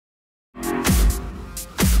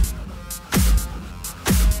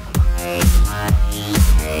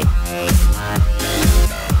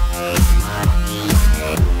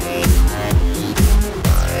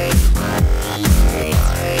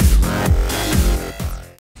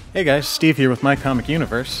Hey guys, Steve here with My Comic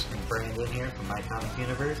Universe. Brandon here from My Comic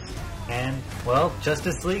Universe. And, well,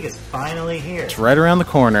 Justice League is finally here. It's right around the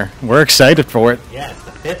corner. We're excited for it. Yeah, it's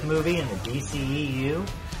the 5th movie in the DCEU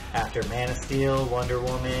after Man of Steel, Wonder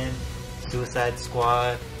Woman, Suicide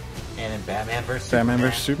Squad, and then Batman vs. Superman. Batman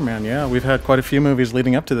vs. Superman, yeah. We've had quite a few movies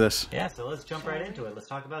leading up to this. Yeah, so let's jump right into it. Let's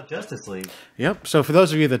talk about Justice League. Yep, so for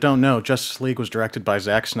those of you that don't know, Justice League was directed by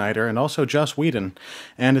Zack Snyder and also Joss Whedon,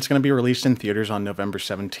 and it's going to be released in theaters on November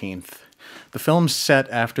 17th. The film's set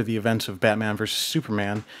after the events of Batman vs.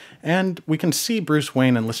 Superman, and we can see Bruce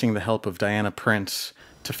Wayne enlisting the help of Diana Prince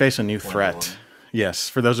to face a new threat. Yes,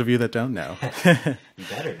 for those of you that don't know. You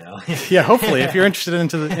better know. Yeah, hopefully. If you're interested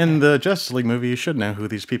in the Justice League movie, you should know who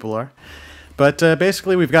these people are. But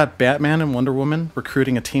basically, we've got Batman and Wonder Woman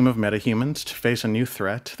recruiting a team of metahumans to face a new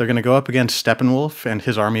threat. They're going to go up against Steppenwolf and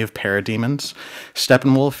his army of parademons.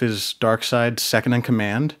 Steppenwolf is Darkseid's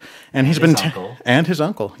second-in-command, and he's been and his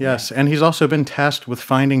uncle, yes, yeah. And he's also been tasked with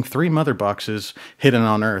finding 3 mother boxes hidden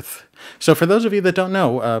on Earth. So for those of you that don't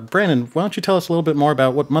know, Brandon, why don't you tell us a little bit more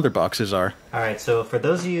about what mother boxes are? All right, so for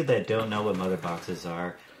those of you that don't know what mother boxes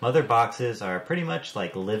are pretty much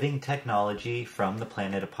like living technology from the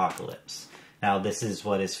planet Apocalypse. Now, this is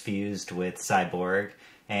what is fused with Cyborg,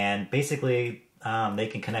 and basically they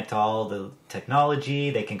can connect to all the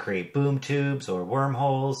technology, they can create boom tubes or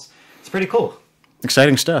wormholes. It's pretty cool.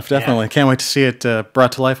 Exciting stuff, definitely. Yeah. Can't wait to see it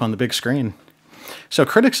brought to life on the big screen. So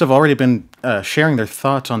critics have already been sharing their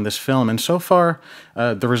thoughts on this film, and so far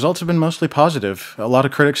the results have been mostly positive. A lot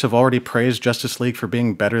of critics have already praised Justice League for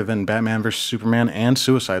being better than Batman vs. Superman and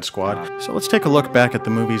Suicide Squad. So let's take a look back at the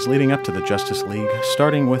movies leading up to the Justice League,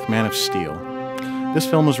 starting with Man of Steel. This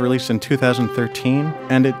film was released in 2013,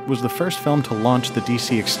 and it was the first film to launch the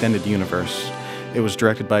DC Extended Universe. It was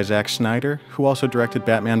directed by Zack Snyder, who also directed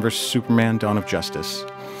Batman vs. Superman: Dawn of Justice.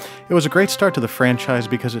 It was a great start to the franchise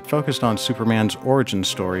because it focused on Superman's origin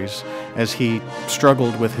stories as he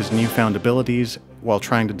struggled with his newfound abilities while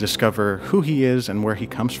trying to discover who he is and where he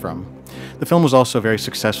comes from. The film was also very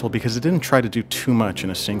successful because it didn't try to do too much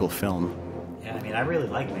in a single film. Yeah, I mean, I really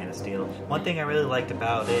liked Man of Steel. One thing I really liked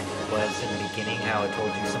about it was in the beginning how it told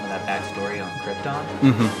you some of that backstory on Krypton.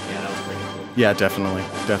 Mm-hmm. Yeah, that was pretty cool. Yeah, definitely.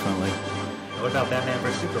 What about Batman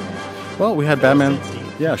vs. Superman? Well, we had Batman...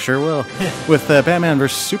 Yeah, sure will. With Batman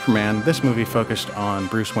vs. Superman, this movie focused on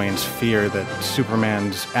Bruce Wayne's fear that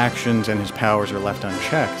Superman's actions and his powers are left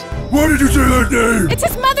unchecked. Why did you say that name? It's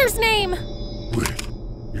his mother's name!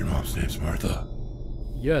 Wait, your mom's name's Martha?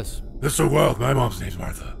 Yes. That's so wild, my mom's name's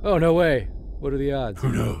Martha. Oh, no way. What are the odds?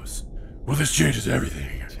 Who knows? Well, this changes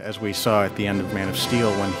everything. As we saw at the end of Man of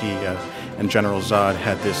Steel when he and General Zod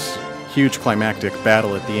had this huge climactic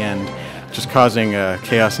battle at the end, just causing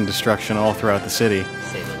chaos and destruction all throughout the city.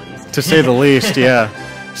 To say the least, yeah.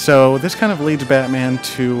 So this kind of leads Batman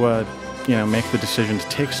to, make the decision to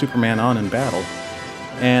take Superman on in battle.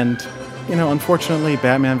 And, unfortunately,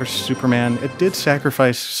 Batman vs. Superman, it did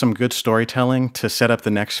sacrifice some good storytelling to set up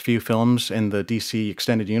the next few films in the DC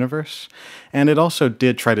Extended Universe. And it also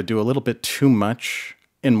did try to do a little bit too much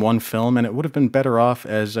in one film, and it would have been better off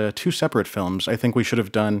as 2 separate films. I think we should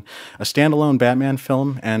have done a standalone Batman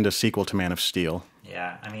film and a sequel to Man of Steel.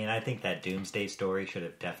 Yeah, I mean, I think that Doomsday story should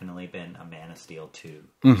have definitely been a Man of Steel 2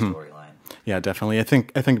 storyline. Yeah, definitely. I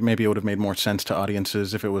think maybe it would have made more sense to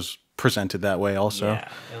audiences if it was presented that way also. Yeah,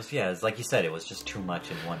 it was like you said, it was just too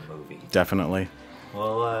much in one movie. Definitely.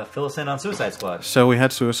 Well, fill us in on Suicide Squad. So we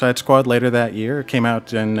had Suicide Squad later that year. It came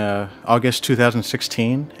out in August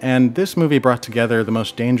 2016, and this movie brought together the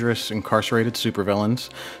most dangerous incarcerated supervillains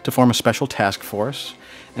to form a special task force,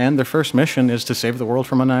 and their first mission is to save the world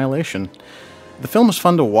from annihilation. The film was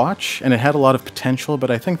fun to watch, and it had a lot of potential, but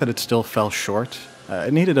I think that it still fell short.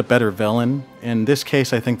 It needed a better villain. In this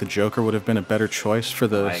case, I think the Joker would have been a better choice for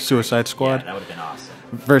the Suicide Squad. Yeah, that would have been awesome.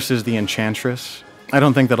 Versus the Enchantress. I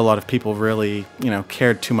don't think that a lot of people really,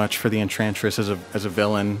 cared too much for the Enchantress as a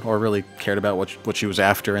villain, or really cared about what she was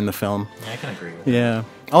after in the film. Yeah, I can agree with that. Yeah.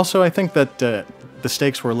 Also, I think that the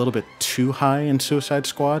stakes were a little bit too high in Suicide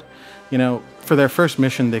Squad. For their first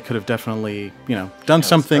mission, they could have definitely, done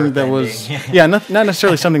something that was, not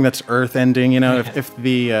necessarily something that's earth-ending. If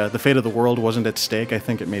the fate of the world wasn't at stake, I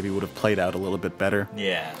think it maybe would have played out a little bit better.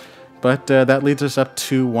 Yeah. But that leads us up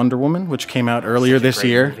to Wonder Woman, which came out earlier this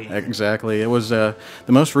year. Movie. Exactly. It was the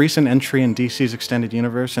most recent entry in DC's Extended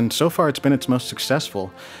Universe, and so far it's been its most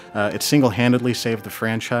successful. It single-handedly saved the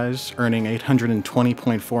franchise, earning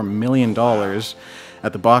 $820.4 million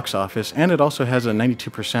at the box office, and it also has a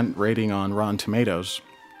 92% rating on Rotten Tomatoes.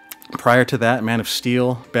 Prior to that, Man of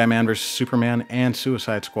Steel, Batman vs. Superman, and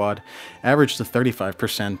Suicide Squad averaged a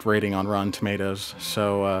 35% rating on Rotten Tomatoes.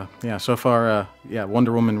 So, yeah, so far, yeah,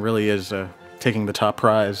 Wonder Woman really is taking the top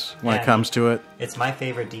prize when it comes to it. It's my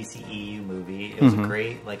favorite DCEU movie. It was a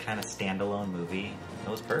great, like, kind of standalone movie. It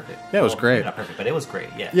was perfect. Yeah, it was great. Not perfect, but it was great,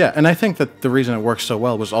 yeah. Yeah, and I think that the reason it worked so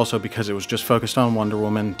well was also because it was just focused on Wonder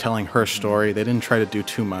Woman, telling her story. They didn't try to do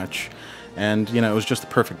too much. And, you know, it was just the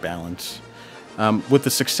perfect balance. With the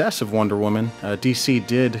success of Wonder Woman, DC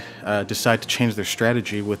did decide to change their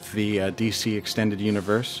strategy with the DC Extended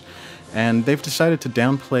Universe, and they've decided to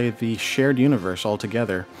downplay the shared universe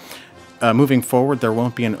altogether. Moving forward, there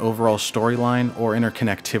won't be an overall storyline or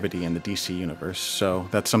interconnectivity in the DC universe, so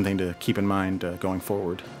that's something to keep in mind going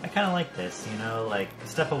forward. I kind of like this, you know, like,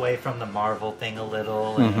 step away from the Marvel thing a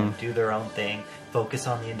little and do their own thing. Focus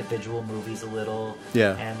on the individual movies a little,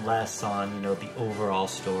 and less on, you know, the overall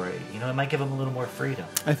story. You know, it might give them a little more freedom.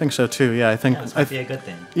 I think so too. Yeah, I think this might be a good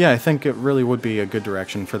thing. Yeah, I think it really would be a good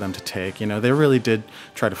direction for them to take. You know, they really did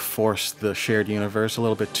try to force the shared universe a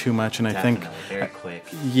little bit too much, and Definitely, very quick.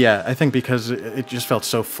 Yeah, I think because it just felt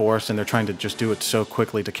so forced, and they're trying to just do it so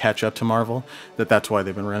quickly to catch up to Marvel, that's why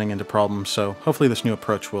they've been running into problems. So hopefully, this new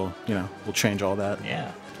approach will change all that.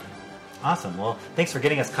 Yeah. Awesome. Well, thanks for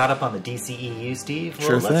getting us caught up on the DCEU, Steve. Well,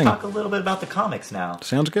 Sure let's thing. talk a little bit about the comics now.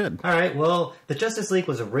 Sounds good. All right. Well, the Justice League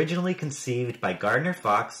was originally conceived by Gardner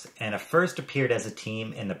Fox and first appeared as a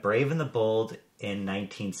team in The Brave and the Bold in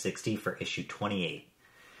 1960 for issue 28.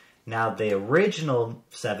 Now, the original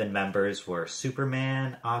 7 members were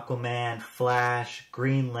Superman, Aquaman, Flash,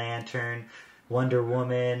 Green Lantern, Wonder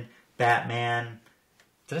Woman, Batman.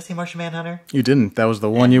 Did I say Martian Manhunter? You didn't. That was the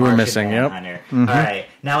one you were missing. Yep. All right.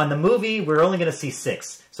 Now, in the movie, we're only going to see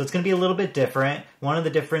 6. So it's going to be a little bit different. One of the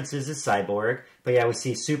differences is Cyborg. But yeah, we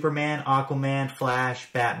see Superman, Aquaman,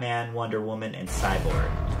 Flash, Batman, Wonder Woman, and Cyborg.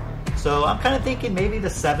 So I'm kind of thinking maybe the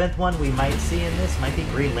 7th one we might see in this might be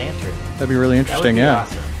Green Lantern. That'd be really interesting. That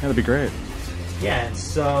would be yeah. awesome. Yeah, that'd be great. Yeah, and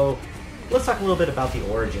so let's talk a little bit about the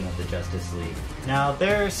origin of the Justice League. Now,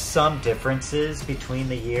 there's some differences between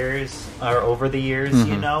the years, or over the years,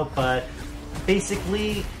 you know, but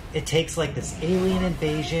basically it takes like this alien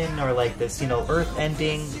invasion or like this, you know,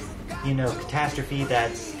 Earth-ending, you know, catastrophe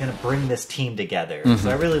that's going to bring this team together. So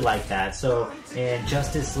I really like that. So in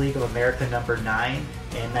Justice League of America number 9 in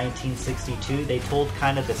 1962, they told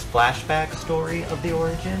kind of this flashback story of the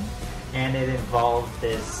origin, and it involved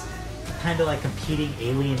this kind of like competing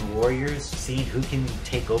alien warriors, seeing who can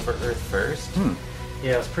take over Earth first.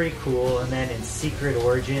 Yeah, it was pretty cool. And then in Secret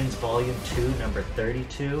Origins Volume 2, number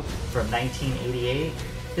 32, from 1988,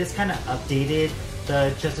 this kind of updated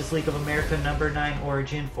the Justice League of America number 9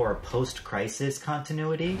 origin for a post-crisis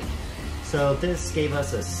continuity. So this gave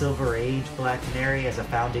us a Silver Age Black Canary as a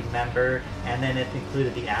founding member, and then it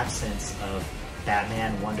included the absence of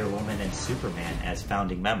Batman, Wonder Woman, and Superman as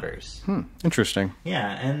founding members. Interesting. Yeah,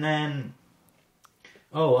 and then...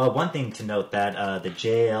 one thing to note that the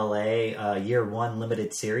JLA Year 1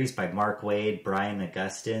 limited series by Mark Waid, Brian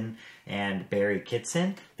Augustine, and Barry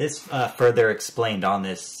Kitson, this further explained on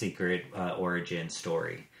this secret origin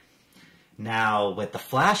story. Now, with the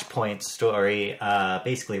Flashpoint story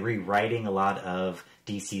basically rewriting a lot of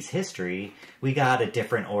DC's history, we got a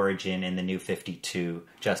different origin in the New 52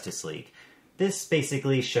 Justice League. This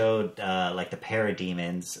basically showed like the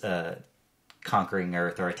parademons conquering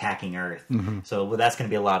Earth or attacking Earth. So that's going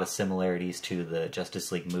to be a lot of similarities to the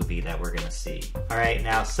Justice League movie that we're going to see. All right,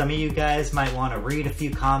 now some of you guys might want to read a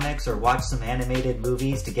few comics or watch some animated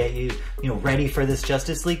movies to get you, ready for this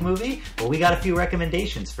Justice League movie. Well, we got a few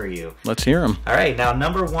recommendations for you. Let's hear them. All right, now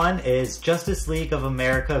number 1 is Justice League of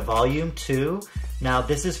America Volume 2. Now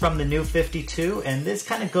this is from the New 52, and this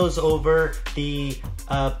kind of goes over the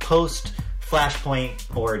post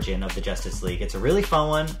Flashpoint origin of the Justice League. It's a really fun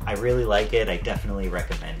one. I really like it. I definitely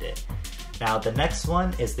recommend it. Now, the next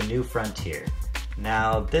one is The New Frontier.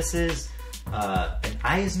 Now, this is an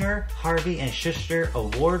Eisner, Harvey, and Schuster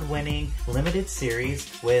award-winning limited series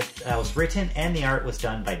that was written and the art was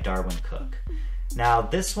done by Darwin Cook. Now,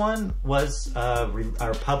 this one was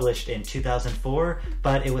published in 2004,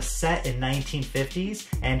 but it was set in 1950s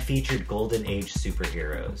and featured Golden Age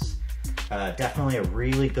superheroes. Definitely a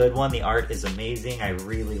really good one. The art is amazing. I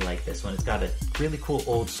really like this one. It's got a really cool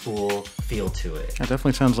old school feel to it. That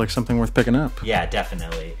definitely sounds like something worth picking up. Yeah,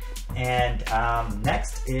 definitely. And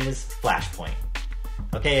next is Flashpoint.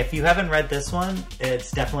 Okay, if you haven't read this one,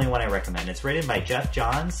 it's definitely one I recommend. It's written by Jeff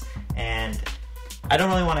Johns, and I don't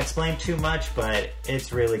really want to explain too much, but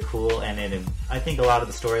it's really cool, and I think a lot of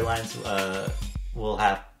the storylines will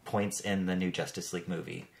have points in the new Justice League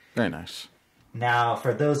movie. Very nice. Now,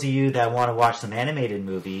 for those of you that want to watch some animated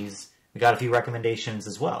movies, we got a few recommendations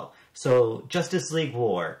as well. So, Justice League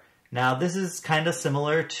War. Now, this is kind of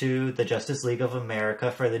similar to the Justice League of America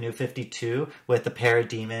for the New 52, with the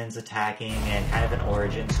parademons attacking and kind of an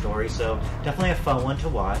origin story, so definitely a fun one to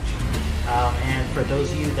watch. And for those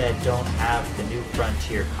of you that don't have the New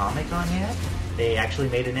Frontier comic on yet, they actually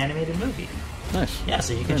made an animated movie. Nice. Yeah,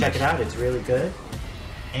 so you can check it out. It's really good.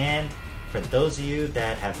 And for those of you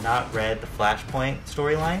that have not read the Flashpoint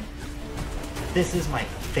storyline, this is my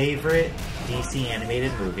favorite DC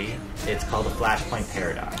animated movie. It's called The Flashpoint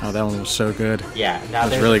Paradox. Oh, that one was so good. Yeah, that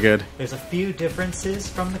was really good. There's a few differences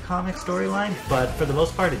from the comic storyline, but for the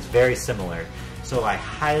most part, it's very similar. So I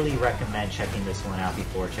highly recommend checking this one out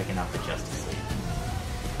before checking out the Justice League.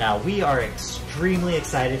 Now, we are extremely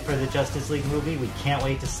excited for the Justice League movie. We can't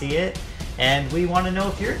wait to see it, and we want to know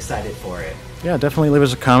if you're excited for it. Yeah, definitely leave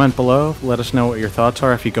us a comment below. Let us know what your thoughts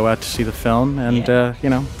are if you go out to see the film, and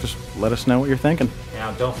just let us know what you're thinking.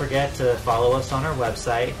 Now, don't forget to follow us on our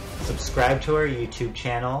website, subscribe to our YouTube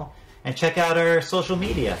channel, and check out our social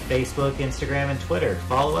media, Facebook, Instagram, and Twitter.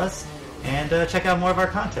 Follow us, and check out more of our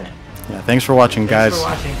content. Yeah, thanks for watching, guys. Thanks for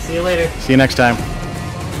watching. See you later. See you next time.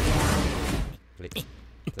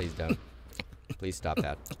 Please don't. Please stop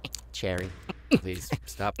that. Cherry, please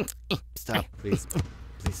stop. Stop, please.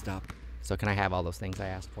 Please stop. So can I have all those things I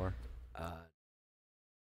asked for?